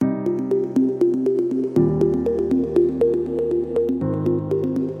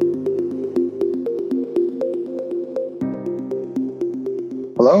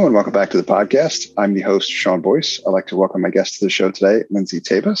and welcome back to the podcast. I'm the host, Sean Boyce. I'd like to welcome my guest to the show today, Lindsay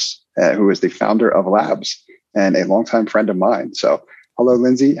Tabas, who is the founder of Labs and a longtime friend of mine. So hello,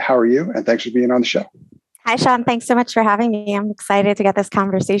 Lindsay. How are you? And thanks for being on the show. Hi, Sean. Thanks so much for having me. I'm excited to get this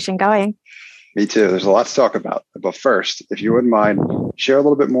conversation going. Me too. There's a lot to talk about. But first, if you wouldn't mind, share a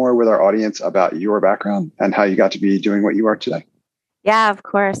little bit more with our audience about your background and how you got to be doing what you are today. Yeah, of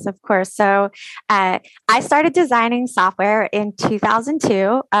course. So I started designing software in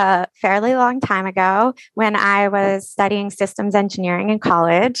 2002, a fairly long time ago when I was studying systems engineering in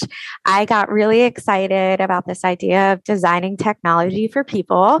college. I got really excited about this idea of designing technology for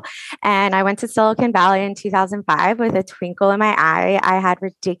people. And I went to Silicon Valley in 2005 with a twinkle in my eye. I had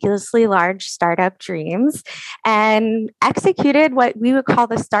ridiculously large startup dreams and executed what we would call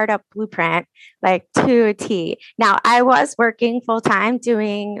the startup blueprint, like to a T. Now, I was working full-time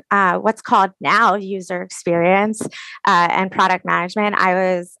doing what's called now user experience and product management. I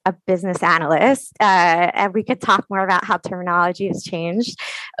was a business analyst, and we could talk more about how terminology has changed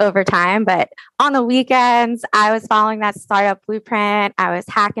over time. But on the weekends, I was following that startup blueprint. I was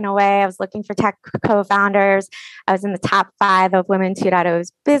hacking away. I was looking for tech co-founders. I was in the top 5 of Women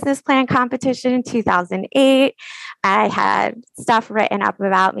 2.0's business plan competition in 2008. I had stuff written up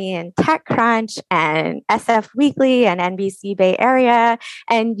about me in TechCrunch and SF Weekly and NBC Bay Area.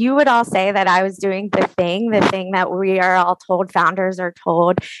 And you would all say that I was doing the thing that we are all told founders are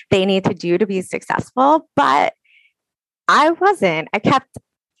told they need to do to be successful. But I wasn't. I kept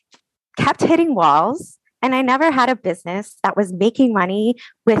hitting walls. And I never had a business that was making money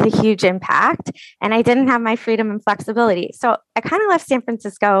with a huge impact. And I didn't have my freedom and flexibility. So I kind of left San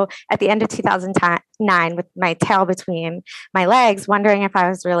Francisco at the end of 2009 with my tail between my legs, wondering if I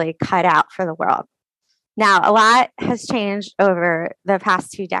was really cut out for the world. Now, a lot has changed over the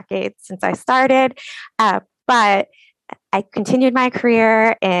past 2 decades since I started, but I continued my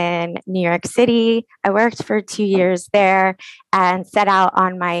career in New York City. I worked for 2 years there and set out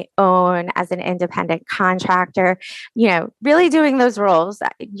on my own as an independent contractor, really doing those roles,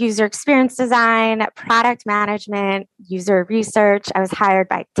 user experience design, product management, user research. I was hired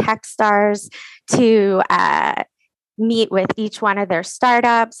by Techstars to meet with each one of their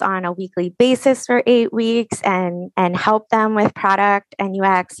startups on a weekly basis for 8 weeks and help them with product and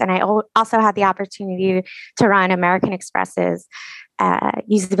UX. And I also had the opportunity to run American Express's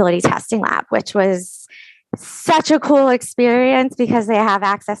usability testing lab, which was such a cool experience because they have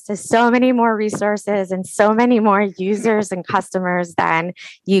access to so many more resources and so many more users and customers than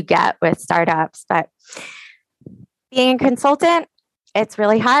you get with startups. But being a consultant, it's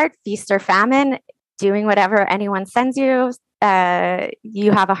really hard, feast or famine. Doing whatever anyone sends you,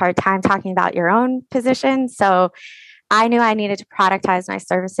 you have a hard time talking about your own position. So I knew I needed to productize my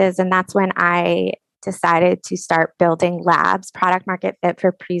services. And that's when I decided to start building labs, product market fit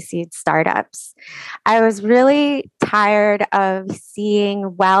for pre-seed startups. I was really tired of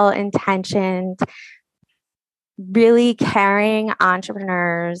seeing well-intentioned, really caring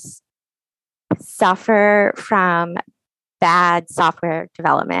entrepreneurs suffer from bad software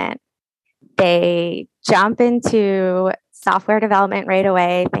development. They jump into software development right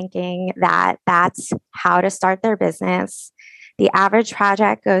away, thinking that that's how to start their business. The average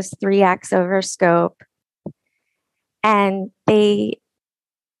project goes 3x over scope, and they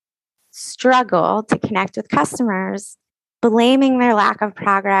struggle to connect with customers, blaming their lack of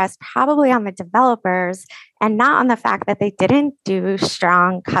progress probably on the developers and not on the fact that they didn't do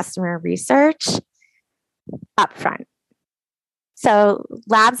strong customer research upfront. So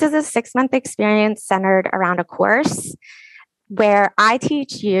Labs is a 6-month experience centered around a course where I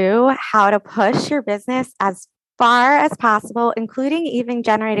teach you how to push your business as far as possible, including even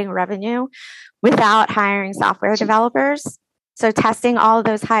generating revenue without hiring software developers. So testing all of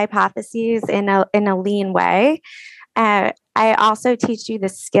those hypotheses in a lean way. I also teach you the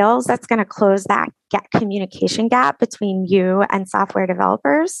skills that's going to close that communication gap between you and software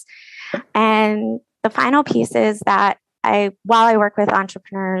developers. And the final piece is that while I work with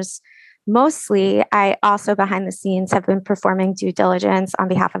entrepreneurs, mostly I also behind the scenes have been performing due diligence on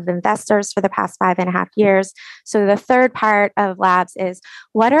behalf of investors for the past 5.5 years. So the third part of Labs is,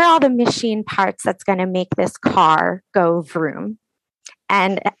 what are all the machine parts that's going to make this car go vroom?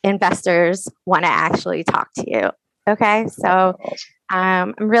 And investors want to actually talk to you. Okay, so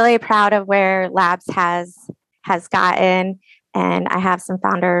I'm really proud of where Labs has gotten, and I have some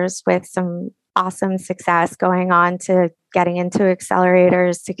founders with some awesome success going on to getting into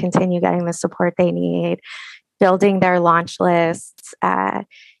accelerators to continue getting the support they need, building their launch lists,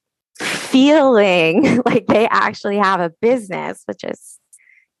 feeling like they actually have a business, which is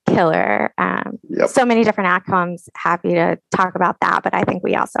killer. So many different outcomes. Happy to talk about that. But I think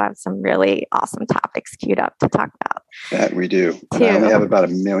we also have some really awesome topics queued up to talk about. That we do. And I only have about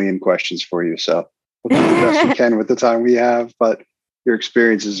 1 million questions for you. So we'll do the best we can with the time we have. But your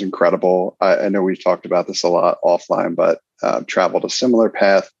experience is incredible. I know we've talked about this a lot offline, but traveled a similar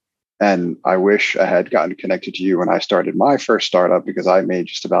path. And I wish I had gotten connected to you when I started my first startup, because I made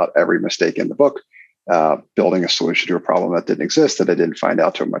just about every mistake in the book, building a solution to a problem that didn't exist, that I didn't find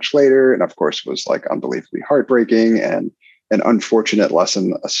out till much later. And of course, was like unbelievably heartbreaking and an unfortunate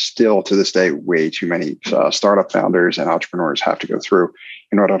lesson still to this day, way too many startup founders and entrepreneurs have to go through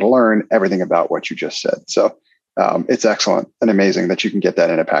in order to learn everything about what you just said. So it's excellent and amazing that you can get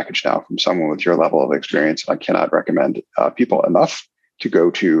that in a package now from someone with your level of experience. I cannot recommend people enough to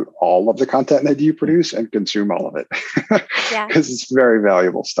go to all of the content that you produce and consume all of it, because it's very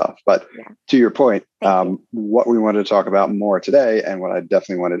valuable stuff. But to your point, what we wanted to talk about more today, and what I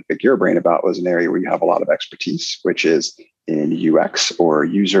definitely wanted to pick your brain about, was an area where you have a lot of expertise, which is in UX, or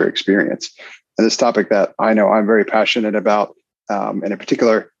user experience. And this topic that I know I'm very passionate about, and in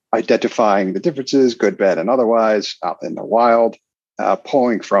particular, identifying the differences, good, bad, and otherwise, out in the wild,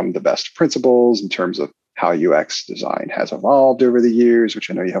 pulling from the best principles in terms of how UX design has evolved over the years,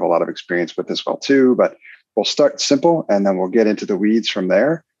 which I know you have a lot of experience with as well too. But we'll start simple and then we'll get into the weeds from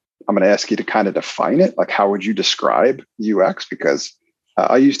there. I'm going to ask you to kind of define it. Like, how would you describe UX? Because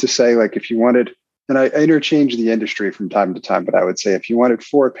I used to say, like, if you wanted, and I interchange the industry from time to time, but I would say if you wanted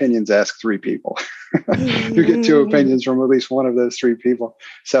 4 opinions, ask 3 people. You get 2 opinions from at least one of those 3 people.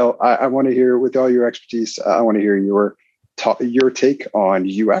 So I want to hear, with all your expertise, I want to hear your take on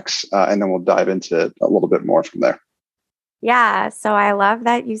UX, and then we'll dive into a little bit more from there. Yeah. So I love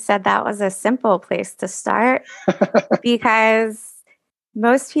that you said that was a simple place to start, because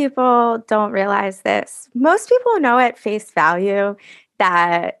most people don't realize this. Most people know at face value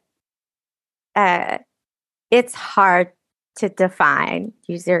that it's hard to define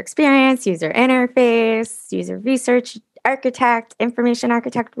user experience, user interface, user research architect, information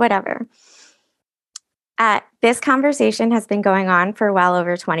architect, whatever. This conversation has been going on for well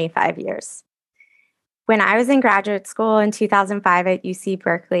over 25 years. When I was in graduate school in 2005 at UC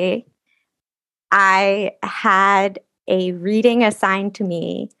Berkeley, I had a reading assigned to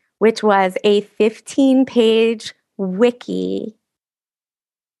me, which was a 15-page wiki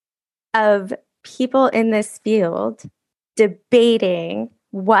of people in this field debating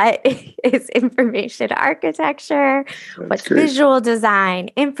what is information architecture, what's visual design,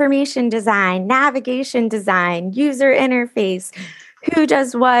 information design, navigation design, user interface, who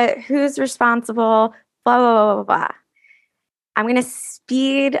does what, who's responsible, blah, blah, blah, blah. I'm going to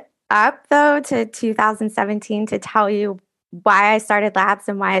speed up, though, to 2017 to tell you why I started Labs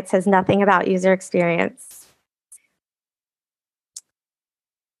and why it says nothing about user experience.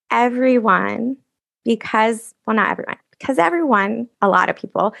 Everyone, not everyone, because everyone, a lot of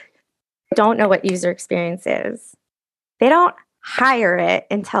people, don't know what user experience is. They don't hire it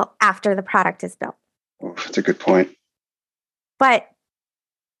until after the product is built. That's a good point. But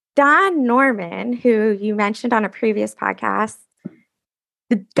Don Norman, who you mentioned on a previous podcast,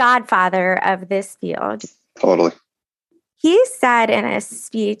 the godfather of this field. Totally. He said in a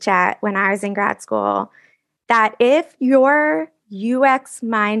speech when I was in grad school that if your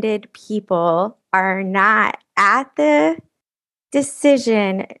UX-minded people are not at the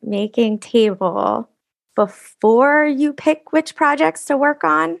decision-making table before you pick which projects to work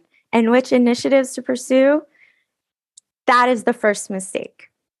on and which initiatives to pursue, that is the first mistake.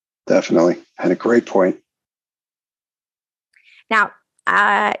 Definitely. And a great point. Now,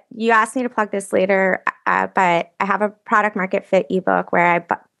 you asked me to plug this later, but I have a product market fit ebook where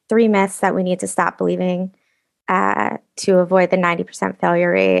I 3 myths that we need to stop believing to avoid the 90%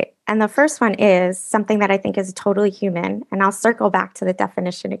 failure rate. And the first one is something that I think is totally human, and I'll circle back to the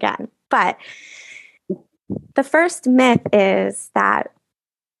definition again. But the first myth is that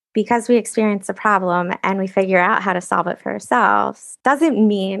because we experience a problem and we figure out how to solve it for ourselves, doesn't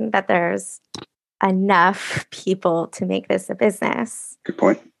mean that there's enough people to make this a business. Good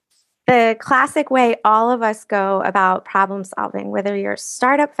point. The classic way all of us go about problem solving, whether you're a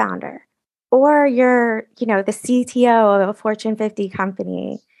startup founder or you're, the CTO of a Fortune 50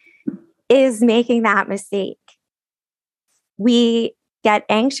 company, is making that mistake. We get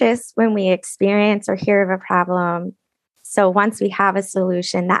anxious when we experience or hear of a problem. So once we have a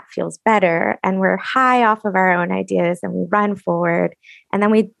solution, that feels better, and we're high off of our own ideas and we run forward, and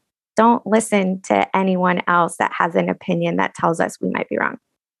then we don't listen to anyone else that has an opinion that tells us we might be wrong.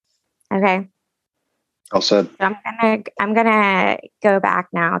 Okay. All said. So I'm gonna go back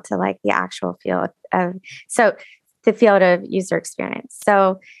now to the actual field of. So the field of user experience.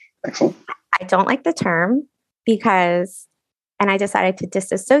 So Excellent. I don't like the term because, and I decided to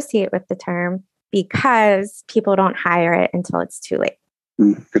disassociate with the term because people don't hire it until it's too late.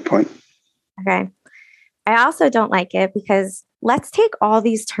 Good point. Okay. I also don't like it because let's take all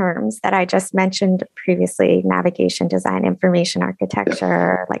these terms that I just mentioned previously, navigation design, information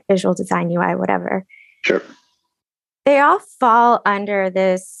architecture, like visual design, UI, whatever. Sure. They all fall under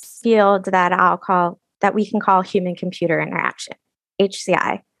this field that we can call human computer interaction,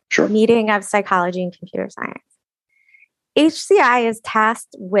 HCI, Sure. meeting of psychology and computer science. HCI is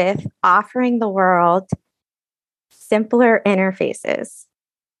tasked with offering the world simpler interfaces,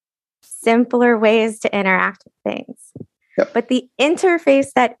 simpler ways to interact with things. Yep. But the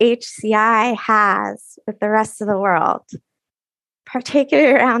interface that HCI has with the rest of the world,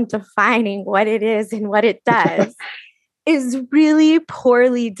 particularly around defining what it is and what it does, is really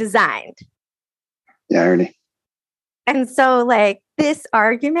poorly designed. Yeah, irony. And so, like, this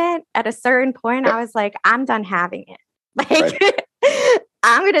argument at a certain point, I was like, I'm done having it. Like,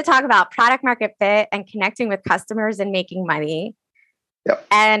 I'm going to talk about product market fit and connecting with customers and making money. Yep.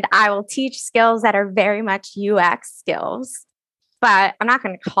 And I will teach skills that are very much UX skills, but I'm not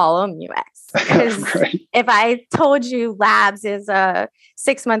going to call them UX. Because if I told you Labs is a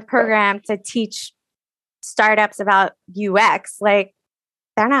 6-month program to teach startups about UX, like,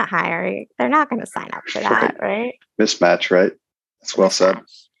 they're not hiring. They're not going to sign up for that, right? Mismatch, right? That's well said.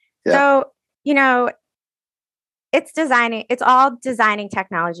 Yeah. So, you know, it's all designing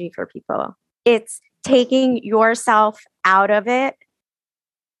technology for people. It's taking yourself out of it,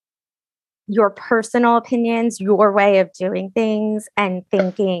 your personal opinions, your way of doing things, and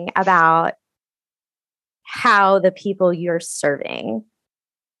thinking about how the people you're serving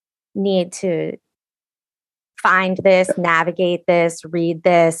need to find this, navigate this, read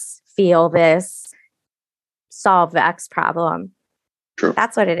this, feel this, solve the X problem. True.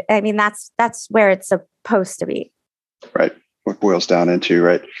 That's what that's where it's supposed to be. Right. What boils down into,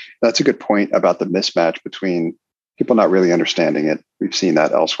 right? That's a good point about the mismatch between people not really understanding it. We've seen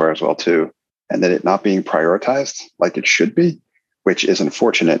that elsewhere as well, too. And that it not being prioritized like it should be, which is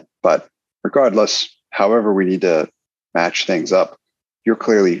unfortunate. But regardless, however we need to match things up, you're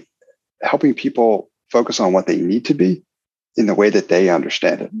clearly helping people focus on what they need to be in the way that they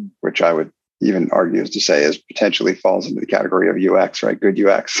understand it, which I would even argue to say is potentially falls into the category of UX, right? Good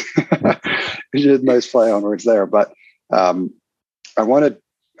UX. Which is a nice play on words there. But I want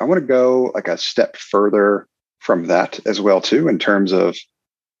to go like a step further from that as well, too, in terms of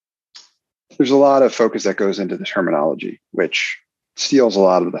there's a lot of focus that goes into the terminology, which steals a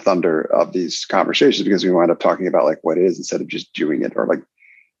lot of the thunder of these conversations because we wind up talking about like what it is instead of just doing it or like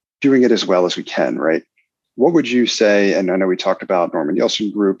doing it as well as we can, right? What would you say? And I know we talked about Norman Nielsen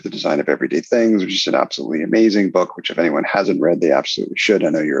Group, The Design of Everyday Things, which is an absolutely amazing book, which if anyone hasn't read, they absolutely should. I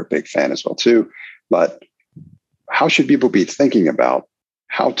know you're a big fan as well, too. But how should people be thinking about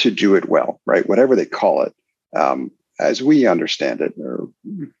how to do it well, right? Whatever they call it, as we understand it, or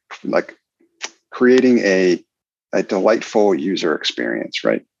like creating a delightful user experience,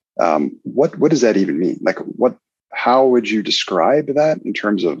 right? What does that even mean? Like, how would you describe that in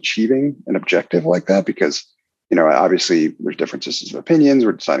terms of achieving an objective like that? Because, you know, obviously there's differences of opinions.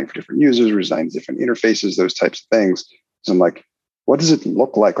 We're designing for different users. We're designing different interfaces, those types of things. So I'm like, what does it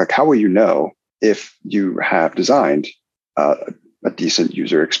look like? Like, how will you know if you have designed a decent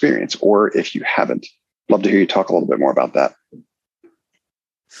user experience or if you haven't? Love to hear you talk a little bit more about that.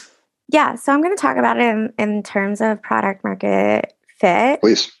 Yeah, so I'm going to talk about it in terms of product market fit.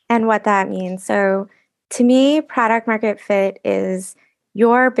 Please. And what that means. So to me, product market fit is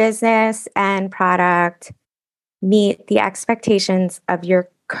your business and product meet the expectations of your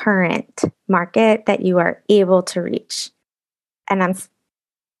current market that you are able to reach. And I'm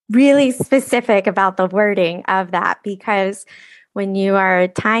really specific about the wording of that because when you are a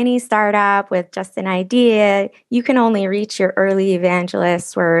tiny startup with just an idea, you can only reach your early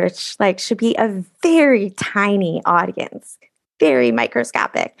evangelists, which like should be a very tiny audience, very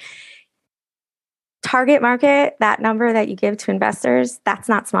microscopic. Target market, that number that you give to investors, that's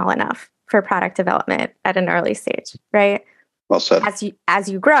not small enough for product development at an early stage, right? Well said. As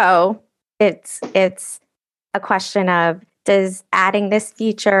you grow, it's a question of does adding this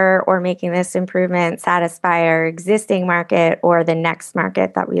feature or making this improvement satisfy our existing market or the next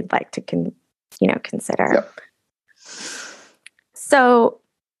market that we'd like to consider? Yep. So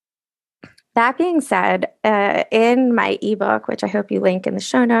that being said, in my ebook, which I hope you link in the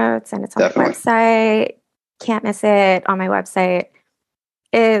show notes and it's on Definitely. my website, can't miss it on my website,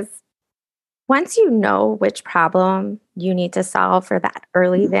 is once you know which problem you need to solve for that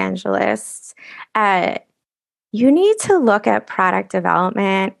early evangelist, you need to look at product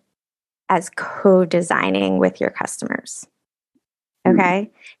development as co-designing with your customers.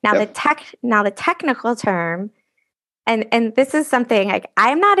 Okay. Now the technical term, and this is something like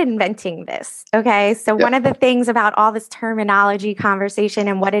I'm not inventing this. Okay. So one of the things about all this terminology conversation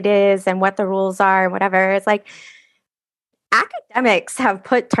and what it is and what the rules are and whatever, it's like academics have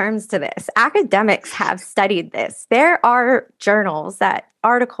put terms to this. Academics have studied this. There are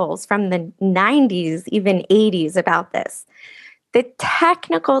articles from the 90s, even 80s about this. The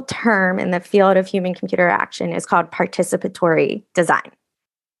technical term in the field of human computer interaction is called participatory design.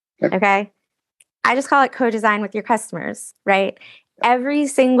 Okay. I just call it co-design with your customers, right? Every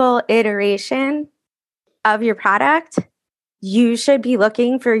single iteration of your product, you should be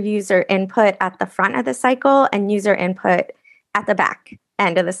looking for user input at the front of the cycle and user input at the back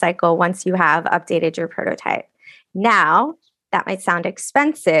end of the cycle once you have updated your prototype. Now, that might sound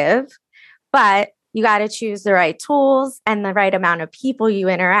expensive, but you got to choose the right tools and the right amount of people you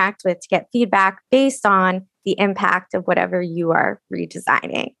interact with to get feedback based on the impact of whatever you are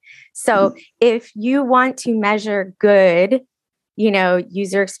redesigning. So if you want to measure good,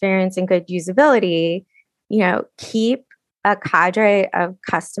 user experience and good usability, keep a cadre of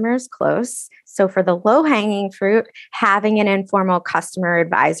customers close. So for the low-hanging fruit, having an informal customer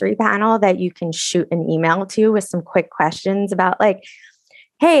advisory panel that you can shoot an email to with some quick questions about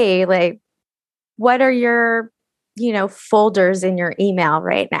hey, what are your, folders in your email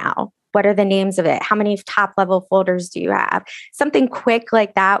right now? What are the names of it? How many top level folders do you have? Something quick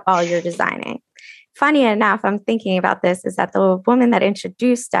like that while you're designing. Funny enough, I'm thinking about this is that the woman that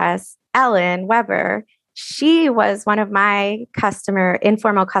introduced us, Ellen Weber, she was one of my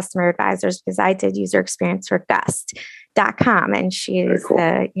informal customer advisors because I did user experience for Gust.com. And she's cool.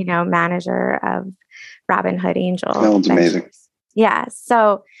 The, manager of Robinhood Angel. Sounds amazing. Yeah.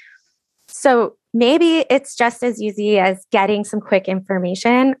 So maybe it's just as easy as getting some quick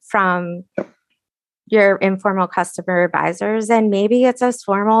information from your informal customer advisors. And maybe it's as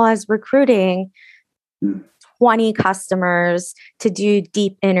formal as recruiting 20 customers to do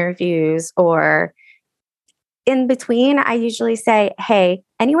deep interviews, or in between, I usually say, hey,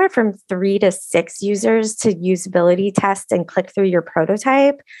 anywhere from 3 to 6 users to usability test and click through your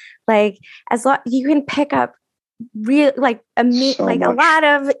prototype. You can pick up a lot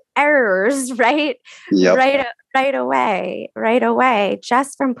of errors, right? Yep. Right away,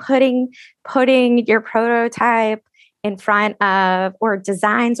 just from putting your prototype in front of, or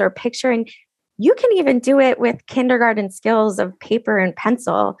designs or picturing. You can even do it with kindergarten skills of paper and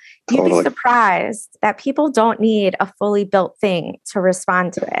pencil. Totally. You'd be surprised that people don't need a fully built thing to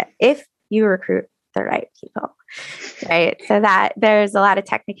respond to it if you recruit the right people, right? So that there's a lot of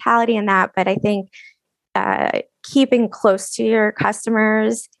technicality in that, but I think keeping close to your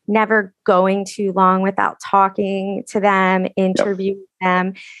customers, never going too long without talking to them, interviewing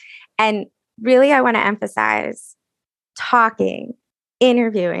them. And really, I want to emphasize talking,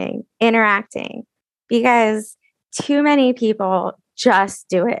 interviewing, interacting, because too many people just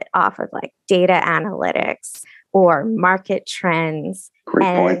do it off of data analytics or market trends.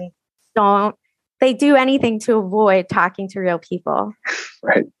 Great point. They do anything to avoid talking to real people.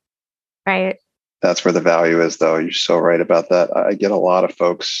 Right. That's where the value is, though. You're so right about that. I get a lot of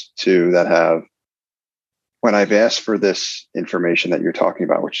folks, too, that have, when I've asked for this information that you're talking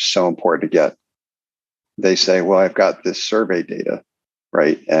about, which is so important to get, they say, well, I've got this survey data,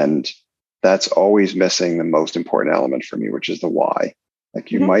 right? And that's always missing the most important element for me, which is the why.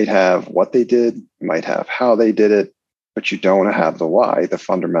 You might have what they did, you might have how they did it, but you don't have the why, the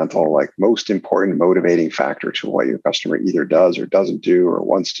fundamental, most important motivating factor to what your customer either does or doesn't do or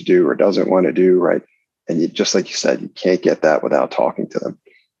wants to do or doesn't want to do, right? And just like you said, you can't get that without talking to them.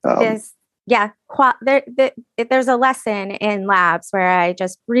 There's a lesson in labs where I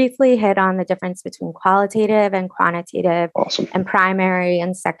just briefly hit on the difference between qualitative and quantitative, and primary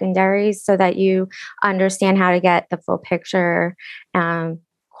and secondary, so that you understand how to get the full picture.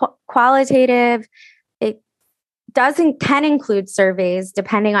 Qualitative, can include surveys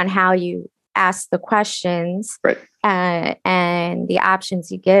depending on how you ask the questions, right, and the options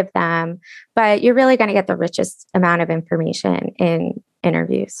you give them. But you're really going to get the richest amount of information in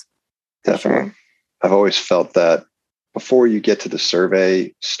interviews. Definitely. Sure. I've always felt that before you get to the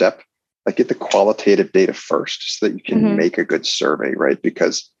survey step, get the qualitative data first so that you can make a good survey, right?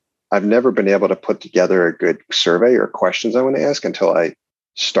 Because I've never been able to put together a good survey or questions I want to ask until I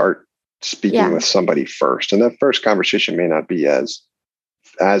start speaking with somebody first. And that first conversation may not be as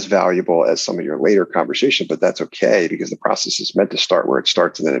valuable as some of your later conversation, but that's okay because the process is meant to start where it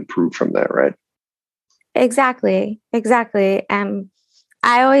starts and then improve from there, right? Exactly.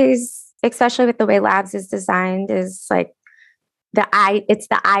 I always especially with the way Labs is designed, is like it's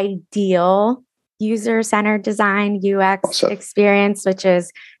the ideal user-centered design UX experience, which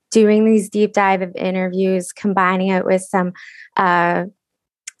is doing these deep dive of interviews, combining it with some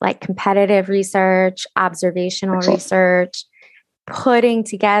like competitive research, observational research, putting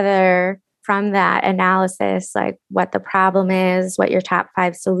together from that analysis, like what the problem is, what your top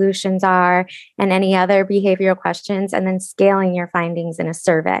 5 solutions are, and any other behavioral questions, and then scaling your findings in a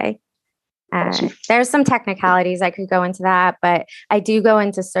survey. There's some technicalities I could go into that, but I do go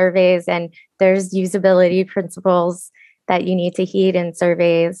into surveys, and there's usability principles that you need to heed in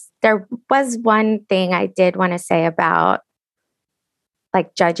surveys. There was one thing I did want to say about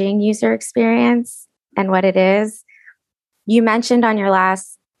like judging user experience and what it is. You mentioned on your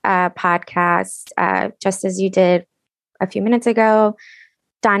last podcast, just as you did a few minutes ago,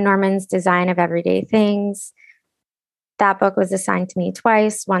 Don Norman's Design of Everyday Things. That book was assigned to me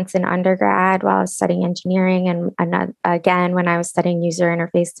twice, once in undergrad while I was studying engineering, and again when I was studying user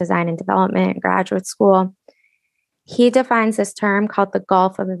interface design and development in graduate school. He defines this term called the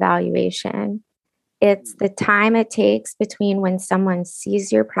gulf of evaluation. It's the time it takes between when someone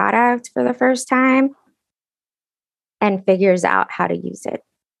sees your product for the first time and figures out how to use it.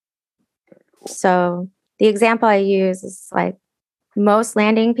 So the example I use is like most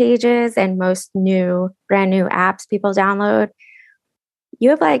landing pages and most brand new apps people download, you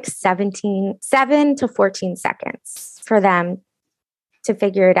have like 7 to 14 seconds for them to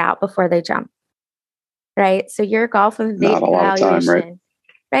figure it out before they jump. Right? So your gulf of evaluation,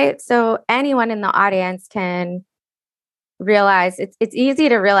 right? So anyone in the audience can realize it's easy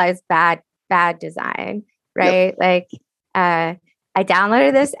to realize bad design, right? Yep. Like I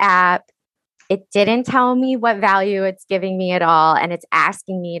downloaded this app. It didn't tell me what value it's giving me at all. And it's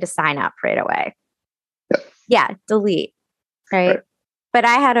asking me to sign up right away. Yep. Yeah, delete. Right? But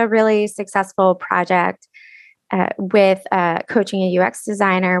I had a really successful project with coaching a UX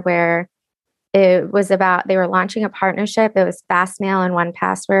designer where it was about, they were launching a partnership. It was Fastmail and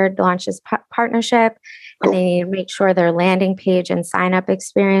 1Password launched this partnership. Cool. And they needed to make sure their landing page and sign up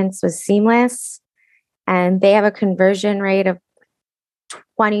experience was seamless. And they have a conversion rate of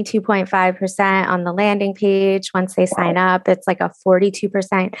 22.5% on the landing page. Once they sign up, it's like a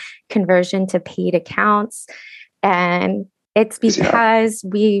 42% conversion to paid accounts. And it's because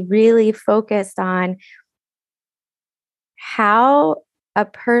we really focused on how a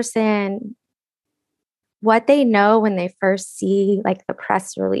person, what they know when they first see like the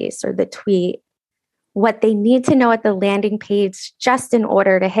press release or the tweet, what they need to know at the landing page just in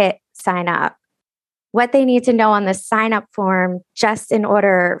order to hit sign up, what they need to know on the sign up form just in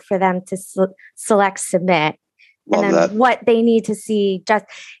order for them to select submit. Love and then that. What they need to see,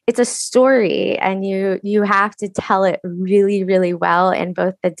 it's a story, and you have to tell it really, really well in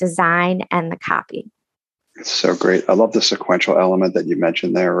both the design and the copy. It's so great. I love the sequential element that you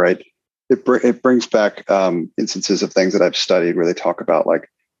mentioned there, right? It brings back instances of things that I've studied where they talk about like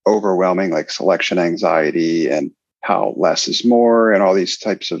overwhelming like selection anxiety and how less is more and all these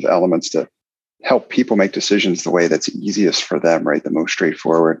types of elements to help people make decisions the way that's easiest for them, right? The most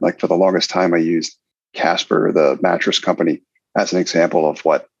straightforward. Like for the longest time, I used Casper, the mattress company, as an example of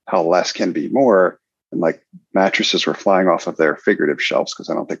how less can be more. And like mattresses were flying off of their figurative shelves because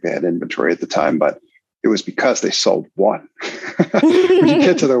I don't think they had inventory at the time, but it was because they sold one. When you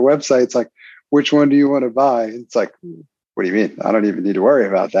get to their website, it's like, which one do you want to buy? It's like, what do you mean? I don't even need to worry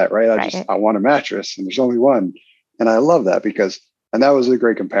about that, right? I want a mattress and there's only one. And I love that and that was a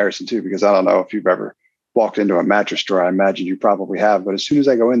great comparison too, because I don't know if you've ever walked into a mattress store. I imagine you probably have, but as soon as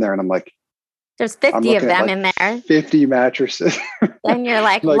I go in there and I'm like, there's 50 of them in there. 50 mattresses. And you're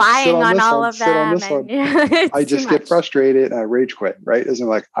like lying on all of them. I just get frustrated and I rage quit, right? Isn't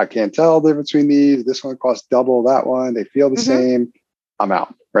like, I can't tell the difference between these. This one costs double that one. They feel the same. I'm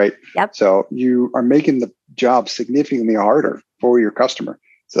out, right? Yep. So you are making the job significantly harder for your customer.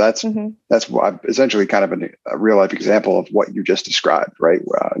 So that's essentially kind of a real life example of what you just described, right?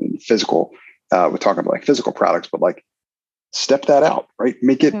 In physical, we're talking about like physical products, but like step that out, right?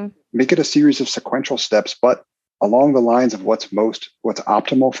 Make it a series of sequential steps, but along the lines of what's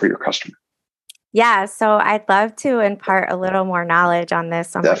optimal for your customer. Yeah. So I'd love to impart a little more knowledge on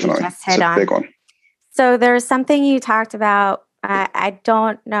this, on Definitely. What you just hit on. It's a big one. So there's something you talked about. I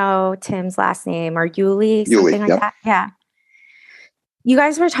don't know Tim's last name, or Yuli, something like that. Yeah. You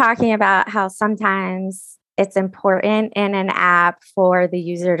guys were talking about how sometimes it's important in an app for the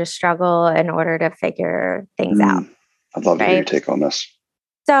user to struggle in order to figure things out. I'd love to hear your take on this.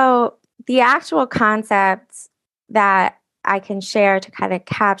 So the actual concept that I can share to kind of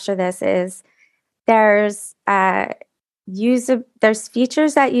capture this is there's there's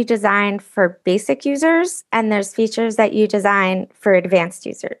features that you design for basic users, and there's features that you design for advanced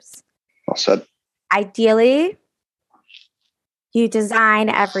users. Well said. Ideally, you design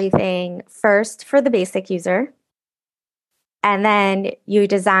everything first for the basic user, and then you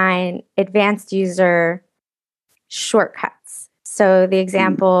design advanced user shortcuts. So the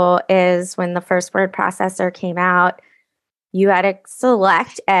example is when the first word processor came out, you had to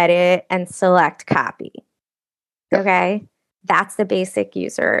select edit and select copy. Okay. That's the basic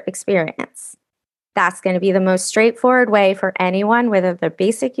user experience. That's going to be the most straightforward way for anyone, whether they're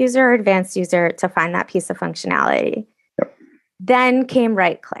basic user or advanced user, to find that piece of functionality. Yep. Then came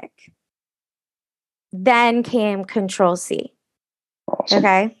right click. Then came Control C. Awesome.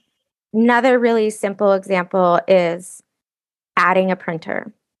 Okay. Another really simple example is adding a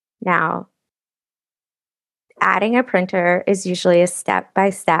printer. Now, adding a printer is usually a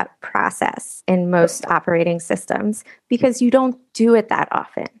step-by-step process in most operating systems because you don't do it that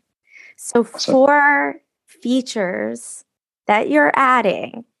often. So for features that you're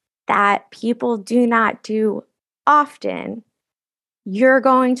adding that people do not do often, you're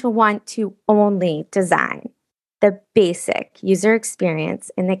going to want to only design the basic user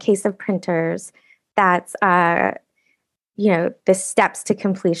experience. In the case of printers, that's the steps to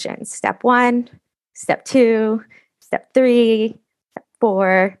completion. Step 1, Step 2, Step 3, Step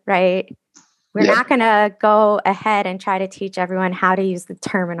 4, right? We're not going to go ahead and try to teach everyone how to use the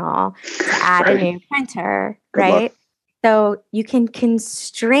terminal to add a new printer, right? So you can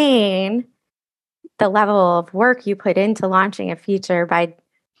constrain the level of work you put into launching a feature by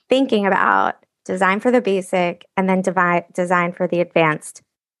thinking about design for the basic and then design for the advanced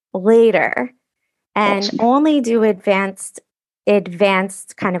later. And only do advanced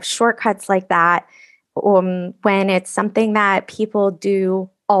kind of shortcuts like that when it's something that people do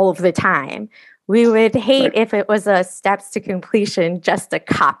all of the time. We would hate if it was a steps to completion just to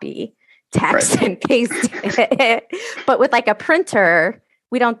copy text and paste it. But with like a printer,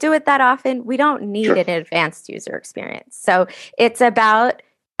 we don't do it that often. We don't need an advanced user experience. So it's about,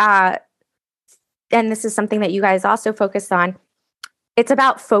 and this is something that you guys also focused on, it's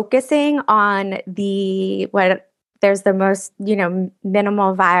about focusing on there's the most,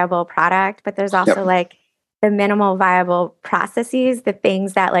 minimal viable product, but there's also like the minimal viable processes, the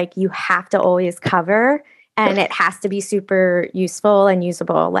things that like you have to always cover and it has to be super useful and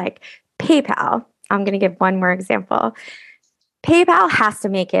usable. Like PayPal, I'm going to give one more example. PayPal has to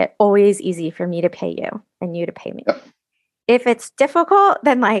make it always easy for me to pay you and you to pay me. If it's difficult,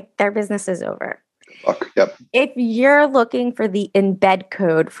 then like their business is over. If you're looking for the embed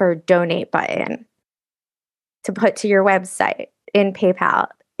code for donate button to put to your website in PayPal,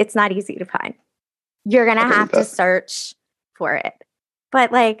 it's not easy to find. You're going to have to search for it.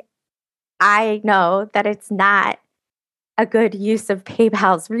 But like, I know that it's not a good use of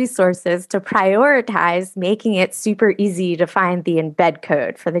PayPal's resources to prioritize making it super easy to find the embed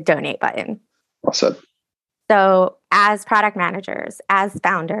code for the donate button. Well said. So as product managers, as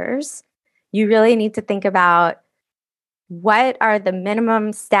founders, you really need to think about what are the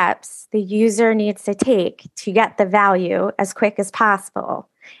minimum steps the user needs to take to get the value as quick as possible.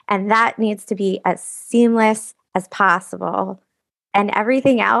 And that needs to be as seamless as possible. And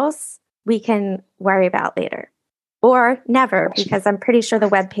everything else we can worry about later. Or never, because I'm pretty sure the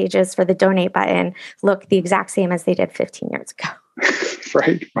web pages for the donate button look the exact same as they did 15 years ago.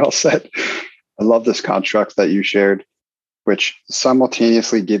 Right. Well said. I love this construct that you shared, which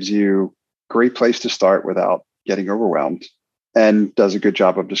simultaneously gives you a great place to start without getting overwhelmed and does a good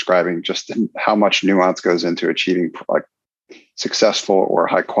job of describing just how much nuance goes into achieving like successful or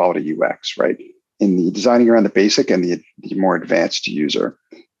high quality UX, right? In the designing around the basic and the more advanced user.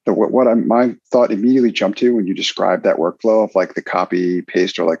 So my thought immediately jumped to when you described that workflow of like the copy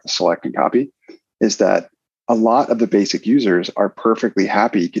paste or like the select and copy is that a lot of the basic users are perfectly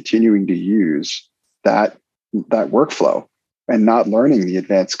happy continuing to use that workflow and not learning the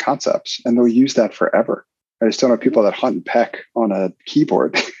advanced concepts. And they'll use that forever. I just don't know people that hunt and peck on a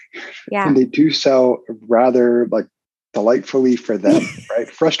keyboard. Yeah. And they do so rather like delightfully for them, right?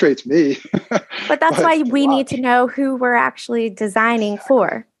 Frustrates me. But that's why we need to know who we're actually designing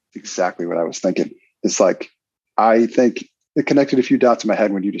for. Exactly what I was thinking. It's like, I think it connected a few dots in my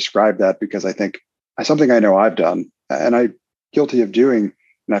head when you described that, because I think something I know I've done and I'm guilty of doing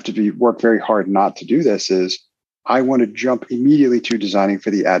and have to work very hard not to do this is I want to jump immediately to designing for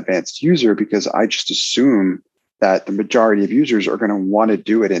the advanced user because I just assume that the majority of users are going to want to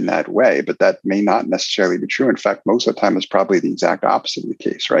do it in that way, but that may not necessarily be true. In fact, most of the time it's probably the exact opposite of the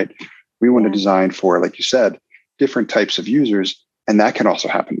case, right? We want to design for, like you said, different types of users, and that can also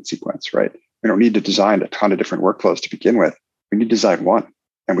happen in sequence, right? we don't need to design a ton of different workflows to begin with. We need to design one,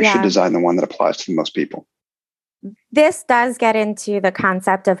 and we should design the one that applies to the most people. This does get into the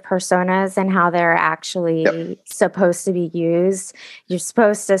concept of personas and how they're actually supposed to be used. You're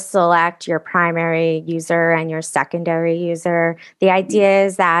supposed to select your primary user and your secondary user. The idea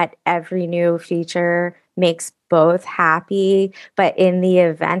is that every new feature makes both happy, but in the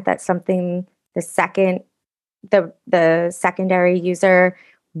event that something, the secondary user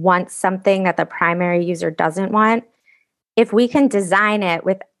wants something that the primary user doesn't want, if we can design it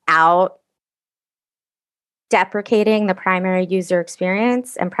without deprecating the primary user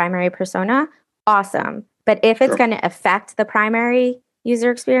experience and primary persona, awesome. But if it's going to affect the primary user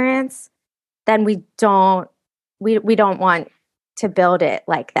experience, then we don't want to build it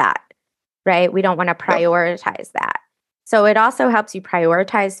like that, right? We don't want to prioritize that. So it also helps you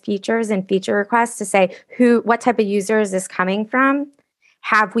prioritize features and feature requests to say what type of user is this coming from?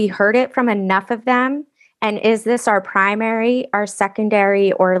 Have we heard it from enough of them? And is this our primary, our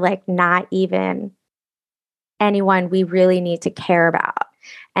secondary, or like not even anyone we really need to care about?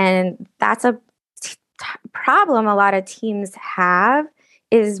 And that's a problem a lot of teams have,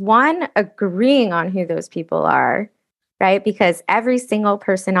 is one, agreeing on who those people are, right? Because every single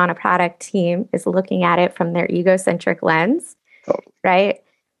person on a product team is looking at it from their egocentric lens, right?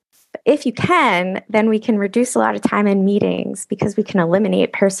 If you can, then we can reduce a lot of time in meetings because we can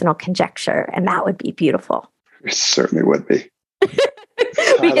eliminate personal conjecture, and that would be beautiful. It certainly would be.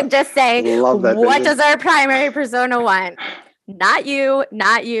 We can just say, what does our primary persona want? Not you,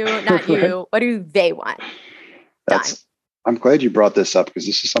 not you, not you. What do they want? I'm glad you brought this up, because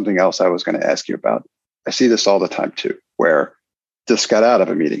this is something else I was going to ask you about. I see this all the time too, where just got out of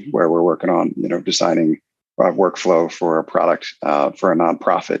a meeting where we're working on, designing a workflow for a product for a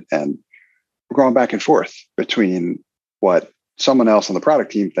nonprofit. And we're going back and forth between what someone else on the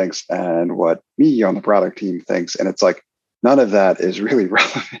product team thinks and what me on the product team thinks. And it's like, none of that is really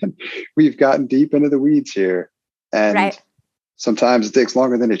relevant. We've gotten deep into the weeds here. And sometimes it takes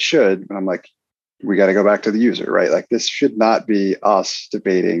longer than it should. And I'm like, we got to go back to the user, right? Like, this should not be us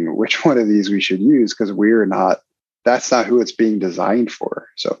debating which one of these we should use, because that's not who it's being designed for.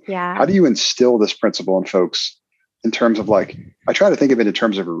 So how do you instill this principle in folks in terms of, like, I try to think of it in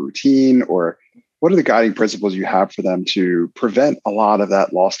terms of a routine, or what are the guiding principles you have for them to prevent a lot of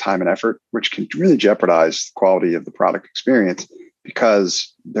that lost time and effort, which can really jeopardize the quality of the product experience,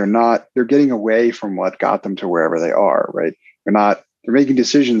 because they're getting away from what got them to wherever they are, right? They're making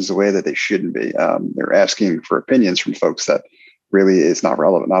decisions the way that they shouldn't be. They're asking for opinions from folks that really is not as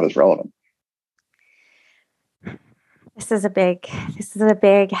relevant. This is a big,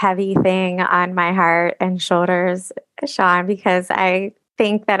 heavy thing on my heart and shoulders, Sean, because I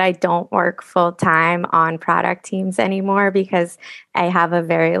think that I don't work full time on product teams anymore because I have a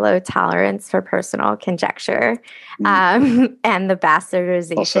very low tolerance for personal conjecture and the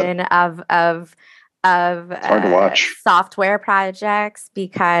bastardization of hard to watch software projects,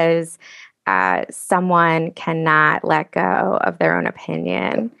 because someone cannot let go of their own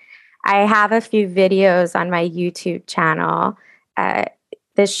opinion. I have a few videos on my YouTube channel.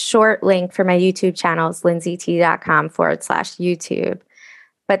 The short link for my YouTube channel is lindsayt.com/YouTube.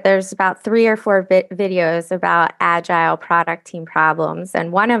 But there's about 3 or 4 videos about agile product team problems.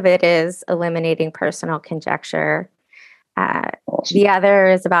 And one of it is eliminating personal conjecture. Awesome. The other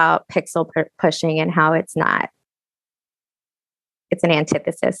is about pixel pushing and how it's an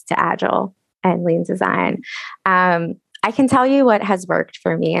antithesis to agile and lean design. I can tell you what has worked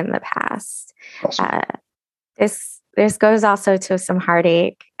for me in the past. Awesome. This goes also to some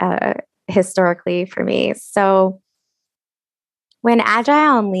heartache historically for me. So when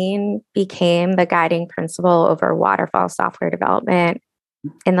agile and lean became the guiding principle over waterfall software development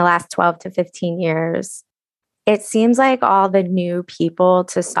in the last 12 to 15 years, it seems like all the new people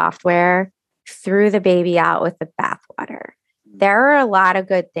to software threw the baby out with the bathwater. There are a lot of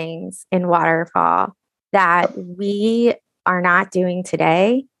good things in waterfall that we are not doing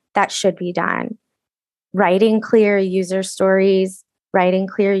today that should be done. Writing clear user stories, writing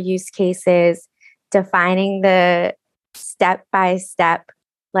clear use cases, defining the step-by-step,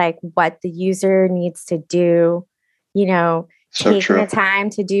 like what the user needs to do, taking the time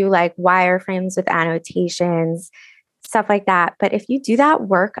to do like wireframes with annotations, stuff like that. But if you do that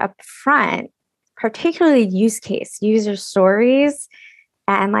work up front, particularly user stories,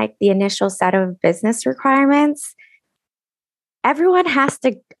 and like the initial set of business requirements, everyone has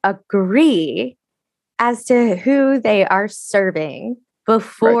to agree as to who they are serving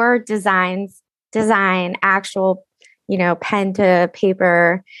before design actual, pen to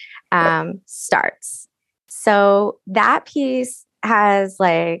paper starts. So that piece has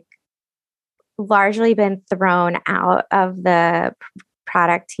like largely been thrown out of the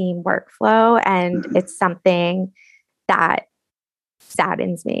product team workflow. And it's something that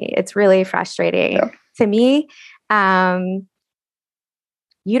saddens me. It's really frustrating to me.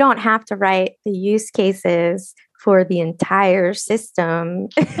 You don't have to write the use cases for the entire system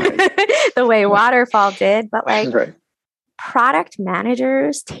the way Waterfall did, but like product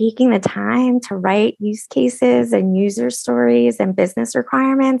managers taking the time to write use cases and user stories and business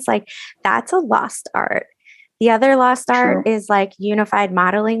requirements, like that's a lost art. The other lost art is like unified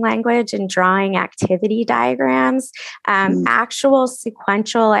modeling language and drawing activity diagrams, actual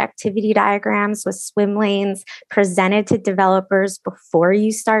sequential activity diagrams with swim lanes presented to developers before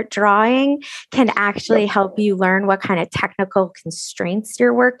you start drawing can actually help you learn what kind of technical constraints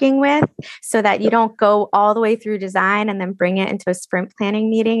you're working with so that you don't go all the way through design and then bring it into a sprint planning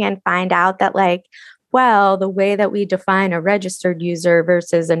meeting and find out that like, well, the way that we define a registered user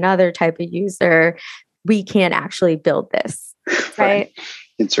versus another type of user, we can't actually build this, right?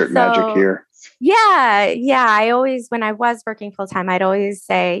 Insert magic here. Yeah. I always, when I was working full time, I'd always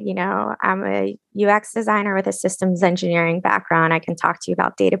say, you know, I'm a UX designer with a systems engineering background. I can talk to you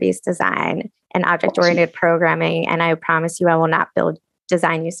about database design and object-oriented programming. And I promise you, I will not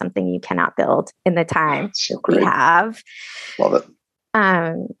design you something you cannot build in the time we have. Love it.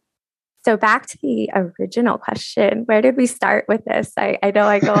 So back to the original question, where did we start with this? I know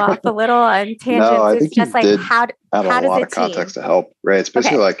I go off a little on tangents. No, I think it's just like how does a lot of context to help, right? It's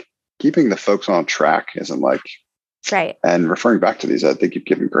basically like keeping the folks on track isn't like and referring back to these. I think you've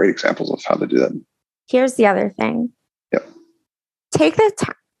given great examples of how to do that. Here's the other thing. Take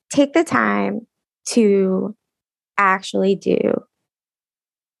the time to actually do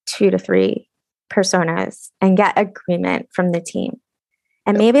 2 to 3 personas and get agreement from the team.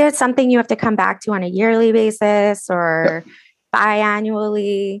 And maybe it's something you have to come back to on a yearly basis or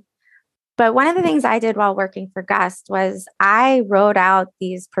biannually. But one of the things I did while working for Gust was I wrote out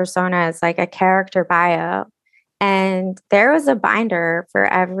these personas like a character bio. And there was a binder for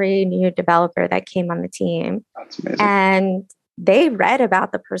every new developer that came on the team. That's amazing. And they read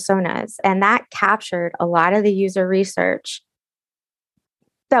about the personas. And that captured a lot of the user research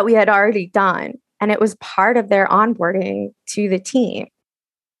that we had already done. And it was part of their onboarding to the team.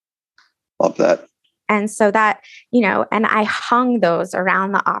 Love that. And so that, you know, and I hung those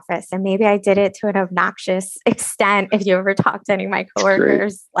around the office, and maybe I did it to an obnoxious extent. If you ever talk to any of my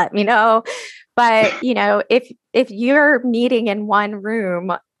coworkers, let me know. But, you know, if you're meeting in one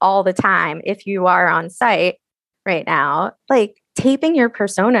room all the time, if you are on site right now, like taping your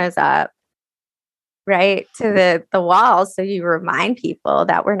personas up, right, to the walls so you remind people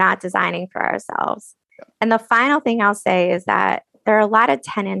that we're not designing for ourselves. And the final thing I'll say is that there are a lot of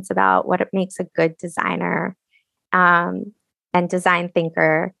tenets about what it makes a good designer and design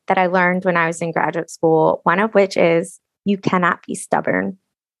thinker that I learned when I was in graduate school. One of which is you cannot be stubborn.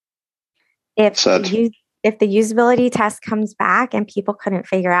 If the usability test comes back and people couldn't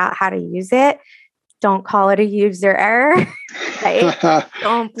figure out how to use it, don't call it a user error, right?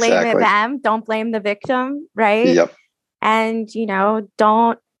 Don't blame it them. Don't blame the victim, right? Yep. And, you know,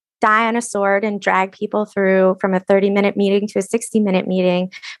 don't die on a sword and drag people through from a 30-minute meeting to a 60-minute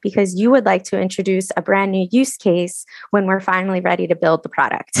meeting because you would like to introduce a brand new use case when we're finally ready to build the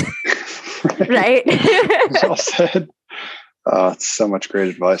product. Right? Well said. Oh, it's so much great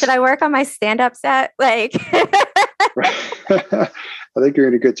advice. Should I work on my stand-up set? Like, I think you're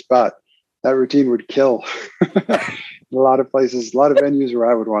in a good spot. That routine would kill a lot of places, a lot of venues where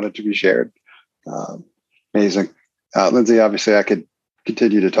I would want it to be shared. Amazing. Lindsay, obviously I could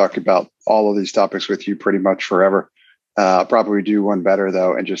continue to talk about all of these topics with you pretty much forever. Probably do one better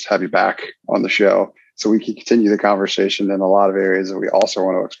though, and just have you back on the show so we can continue the conversation in a lot of areas that we also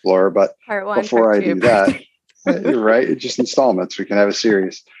want to explore. But before I do that, you're right. It's just installments. We can have a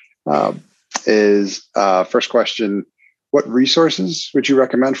series. First question: what resources would you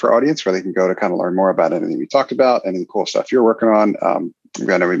recommend for audience where they can go to kind of learn more about anything we talked about, any cool stuff you're working on? I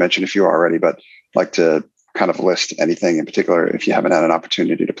know we mentioned a few already, but like to kind of list anything in particular if you haven't had an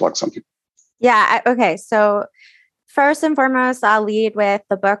opportunity to plug something. Yeah. Okay. So first and foremost, I'll lead with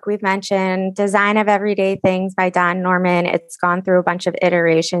the book we've mentioned, Design of Everyday Things by Don Norman. It's gone through a bunch of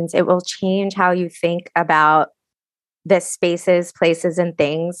iterations. It will change how you think about the spaces, places, and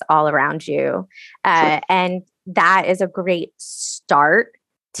things all around you. Sure. And that is a great start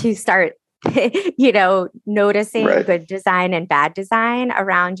to start, you know, noticing good design and bad design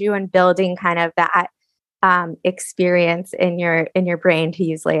around you and building kind of that experience in your brain to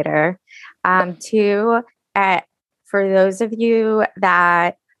use later. Two, for those of you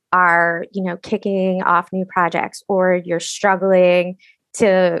that are, you know, kicking off new projects or you're struggling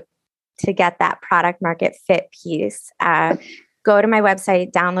to to get that product market fit piece, go to my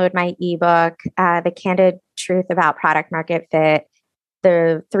website, download my ebook, The Candid Truth About Product Market Fit,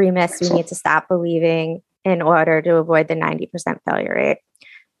 the 3 myths we need to stop believing in order to avoid the 90% failure rate.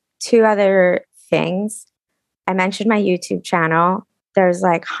 2 other things. I mentioned my YouTube channel. There's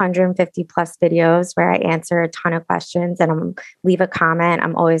like 150 plus videos where I answer a ton of questions and leave a comment.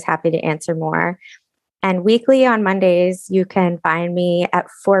 I'm always happy to answer more. And weekly on Mondays, you can find me at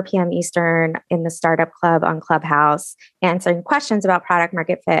 4 p.m. Eastern in the Startup Club on Clubhouse, answering questions about product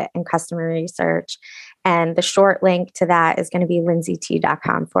market fit and customer research. And the short link to that is going to be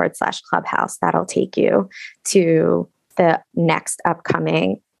lindsayt.com/clubhouse. That'll take you to the next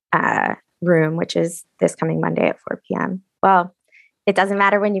upcoming room, which is this coming Monday at 4 p.m. Well, it doesn't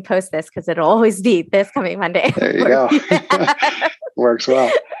matter when you post this because it'll always be this coming Monday. There you go. Works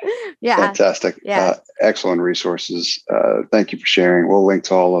well. Yeah. Fantastic. Yeah. Excellent resources. Thank you for sharing. We'll link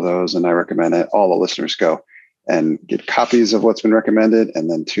to all of those, and I recommend that all the listeners go and get copies of what's been recommended, and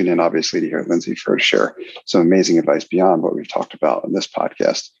then tune in, obviously, to hear Lindsay for to share some amazing advice beyond what we've talked about in this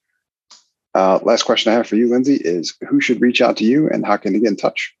podcast. Last question I have for you, Lindsay, is who should reach out to you and how can they get in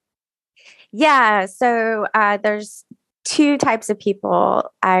touch? Yeah. So there's 2 types of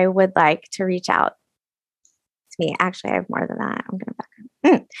people I would like to reach out to me. Actually, I have more than that. I'm going to back up.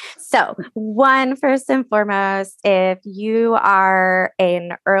 So one, first and foremost, if you are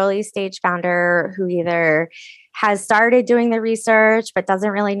an early stage founder who either has started doing the research but doesn't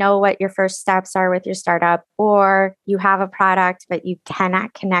really know what your first steps are with your startup, or you have a product but you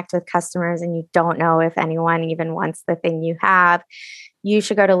cannot connect with customers and you don't know if anyone even wants the thing you have, you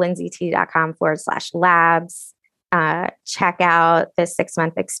should go to lindsayt.com/labs. Check out the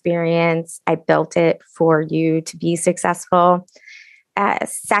 6-month experience. I built it for you to be successful.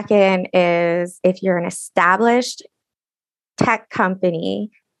 Second is if you're an established tech company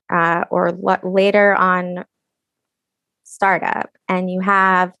or later on startup and you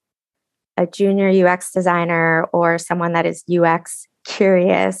have a junior UX designer or someone that is UX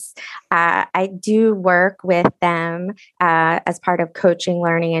curious, I do work with them as part of coaching,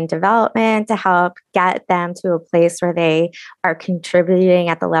 learning, and development to help get them to a place where they are contributing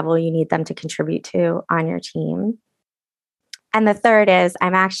at the level you need them to contribute to on your team. And the third is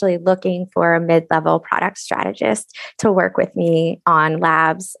I'm actually looking for a mid-level product strategist to work with me on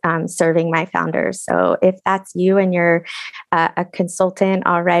labs, serving my founders. So if that's you and you're a consultant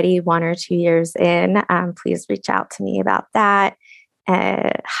already 1 or 2 years in, please reach out to me about that.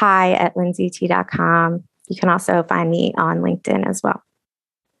 hi@lindsayt.com. You can also find me on LinkedIn as well.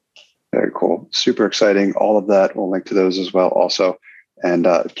 Very cool. Super exciting. All of that. We'll link to those as well also. And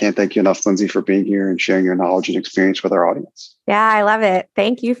can't thank you enough, Lindsay, for being here and sharing your knowledge and experience with our audience. Yeah, I love it.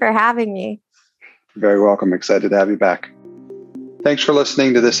 Thank you for having me. You're very welcome. Excited to have you back. Thanks for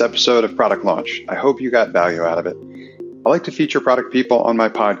listening to this episode of Product Launch. I hope you got value out of it. I like to feature product people on my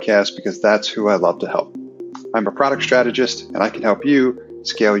podcast because that's who I love to help. I'm a product strategist, and I can help you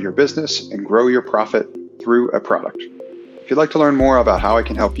scale your business and grow your profit through a product. If you'd like to learn more about how I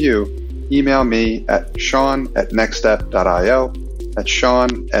can help you, email me at sean@nextstep.io. That's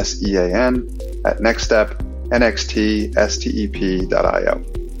Sean, SEAN, at nextstep.io.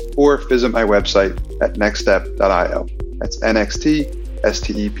 Or visit my website at nextstep.io. That's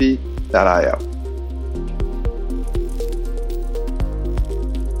nxtstep.io.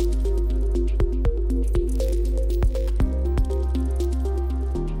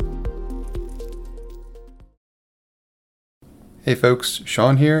 Hey folks,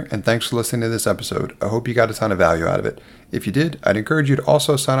 Sean here, and thanks for listening to this episode. I hope you got a ton of value out of it. If you did, I'd encourage you to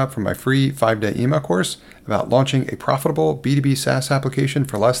also sign up for my free 5-day email course about launching a profitable B2B SaaS application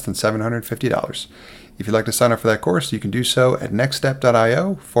for less than $750. If you'd like to sign up for that course, you can do so at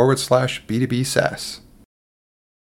nextstep.io/B2B SaaS.